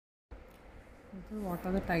Okay, what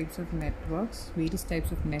are the types of networks? Various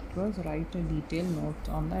types of networks. Write a detailed note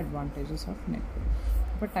on the advantages of network.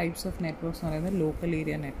 For types of networks, the local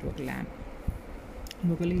area network LAN.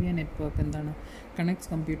 Local area network connects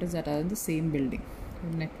computers that are in the same building.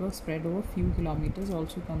 The network spread over few kilometers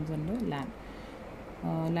also comes under LAN.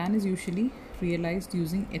 LAN is usually realized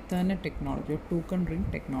using Ethernet technology or token ring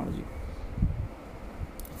technology.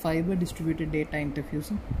 Fiber distributed data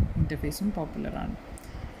interface popular.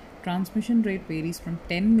 Transmission rate varies from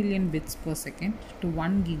 10 million bits per second to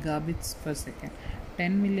 1 gigabits per second.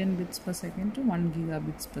 10 million bits per second to 1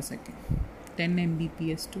 gigabits per second. 10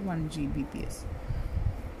 Mbps to 1 Gbps.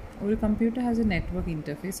 Our computer has a network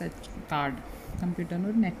interface card. Computer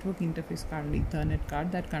no network interface card, Ethernet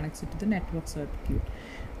card that connects it to the network circuit.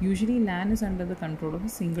 Usually LAN is under the control of a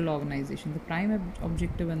single organization. The prime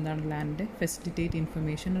objective in the LAN facilitate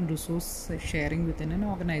information and resource sharing within an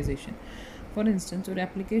organization. For instance, an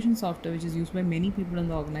application software which is used by many people in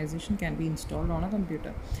the organization can be installed on a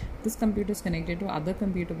computer. This computer is connected to other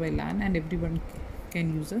computer by LAN and everyone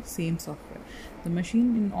can use the same software. The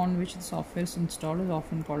machine on which the software is installed is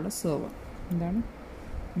often called a server. The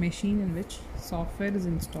machine in which software is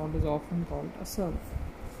installed is often called a server.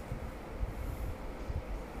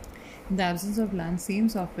 In the absence of LAN, same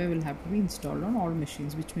software will have to be installed on all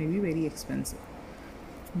machines, which may be very expensive.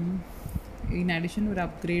 In addition, an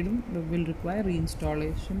upgrade will require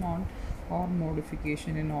reinstallation or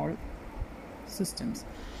modification in all systems.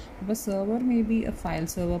 A server may be a file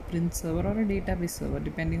server, print server, or a database server,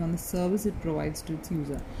 depending on the service it provides to its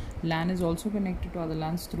user. LAN is also connected to other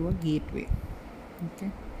LANs through a gateway.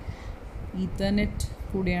 Okay. Ethernet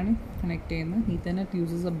Ethernet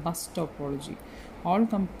uses a bus topology. All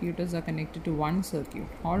computers are connected to one circuit.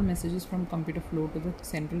 All messages from computer flow to the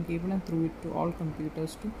central cable and through it to all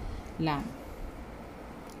computers to LAN.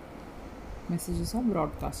 Messages are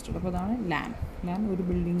broadcasted. അപ്പോൾ അതാണ് LAN. LAN ഒരു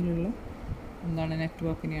ബിൽഡിങ്ങിലുള്ള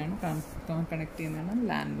നെറ്റ്വർക്കിനെയാണ് connect ചെയ്യുന്നതാണ്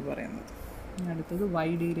LAN എന്ന് പറയുന്നത്. അടുത്തത്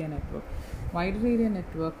wide area network. Wide area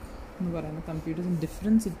network എന്ന് പറയുന്നത് computers in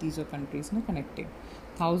different cities or കൺട്രീസിനെ കണക്ട് ചെയ്യും.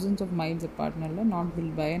 Thousands of miles apart, not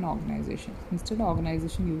built by an organization. Instead,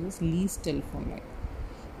 organization uses leased telephone line.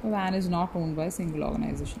 The WAN is not owned by a single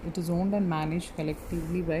organization. It is owned and managed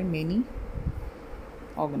collectively by many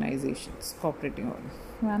organizations, cooperating organizations.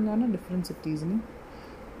 WAN are different cities.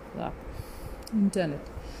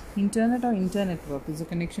 Internet or internetwork is a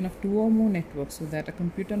connection of two or more networks so that a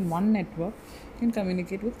computer on one network can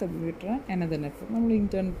communicate with computer on another network. Normally,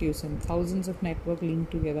 internet using thousands of networks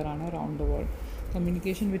linked together around the world.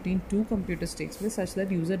 Communication between two computers takes place such that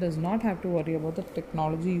user does not have to worry about the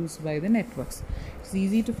technology used by the networks. It's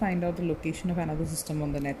easy to find out the location of another system on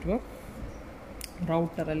the network.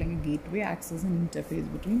 Router or gateway acts as an interface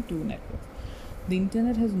between two networks. The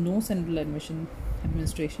internet has no central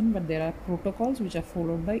administration, but there are protocols which are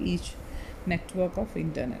followed by each network of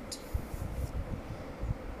internet.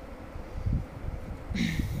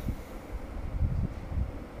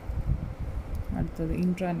 After the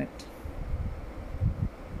intranet.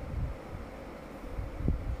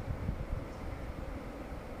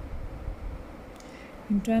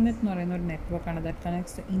 Intranet is a network that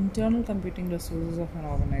connects the internal computing resources of an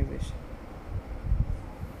organization.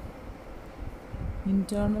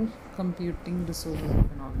 Internal computing resources of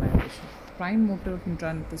an organization. Prime motive of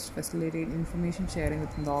intranet is to facilitate information sharing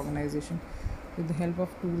within the organization with the help of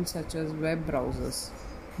tools such as web browsers.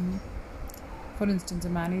 For instance,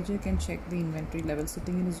 a manager can check the inventory level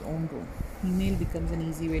sitting in his own room. Email becomes an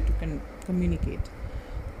easy way to communicate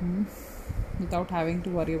without having to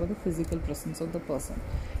worry about the physical presence of the person.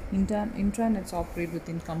 Intranets operate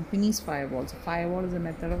within companies' firewalls. A firewall is a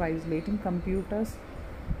method of isolating computers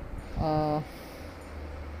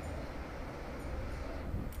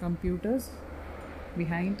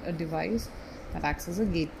behind a device that acts as a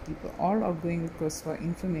gatekeeper. All outgoing requests for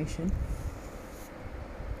information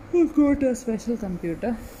will go to a special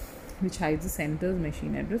computer which hides the sender's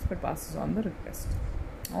machine address but passes on the request.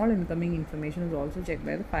 All incoming information is also checked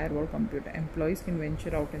by the firewall computer. Employees can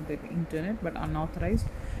venture out into the internet, but unauthorized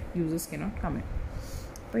users cannot come in.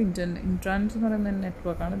 So, intranet is a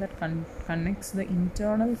network that connects the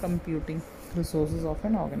internal computing resources of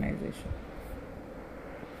an organization.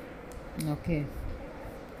 Okay.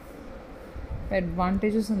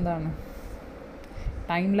 Advantages in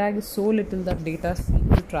time lag is so little that data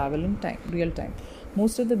seems to travel in real time.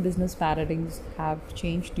 Most of the business paradigms have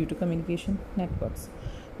changed due to communication networks.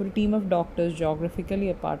 For a team of doctors geographically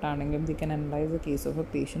apart, they can analyze the case of a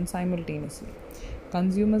patient simultaneously.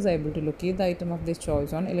 Consumers are able to locate the item of their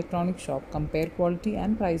choice on electronic shop, compare quality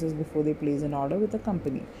and prices before they place an order with a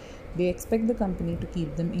company. They expect the company to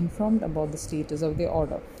keep them informed about the status of their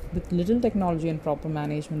order. With little technology and proper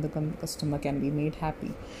management, the customer can be made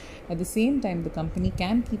happy. At the same time, the company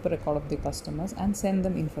can keep a record of their customers and send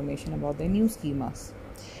them information about their new schemas.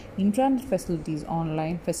 Intranet facilitates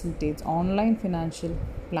online financial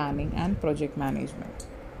planning and project management.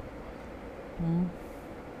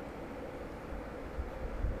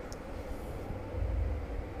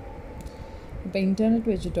 The internet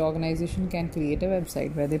widget organization can create a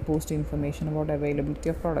website where they post information about availability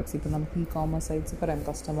of products. ഇപ്പോൾ നമുക്ക് e-commerce sites പറയാം,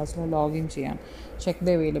 കസ്റ്റമേഴ്സിന് login ചെയ്യാം, check the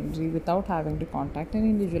availability without having to contact an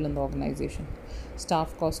individual in the organization.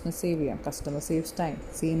 Staff കോസ്റ്റിന് save ചെയ്യാം, customer saves time.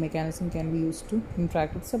 Same mechanism can be use to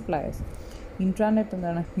interact with suppliers. Intranet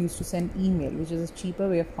എന്താണ് used to send email, which is a cheaper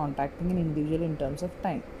way of contacting an individual in terms of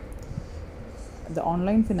time. The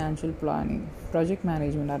online financial planning, project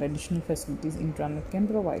management are additional facilities intranet can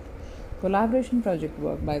provide. Collaboration project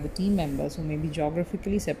work by the team members who may be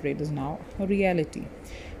geographically separate is now a reality.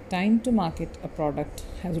 Time to market a product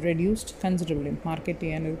has reduced considerably. Market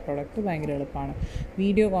ചെയ്യാൻ ഒരു product ഭയങ്കര എളുപ്പമാണ്.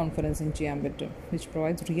 Video conferencing ചെയ്യാൻ പറ്റും, which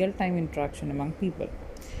provides real-time interaction among people.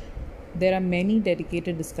 There are many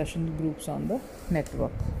dedicated discussion groups on the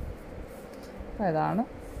network. അതാണ്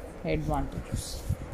advantages.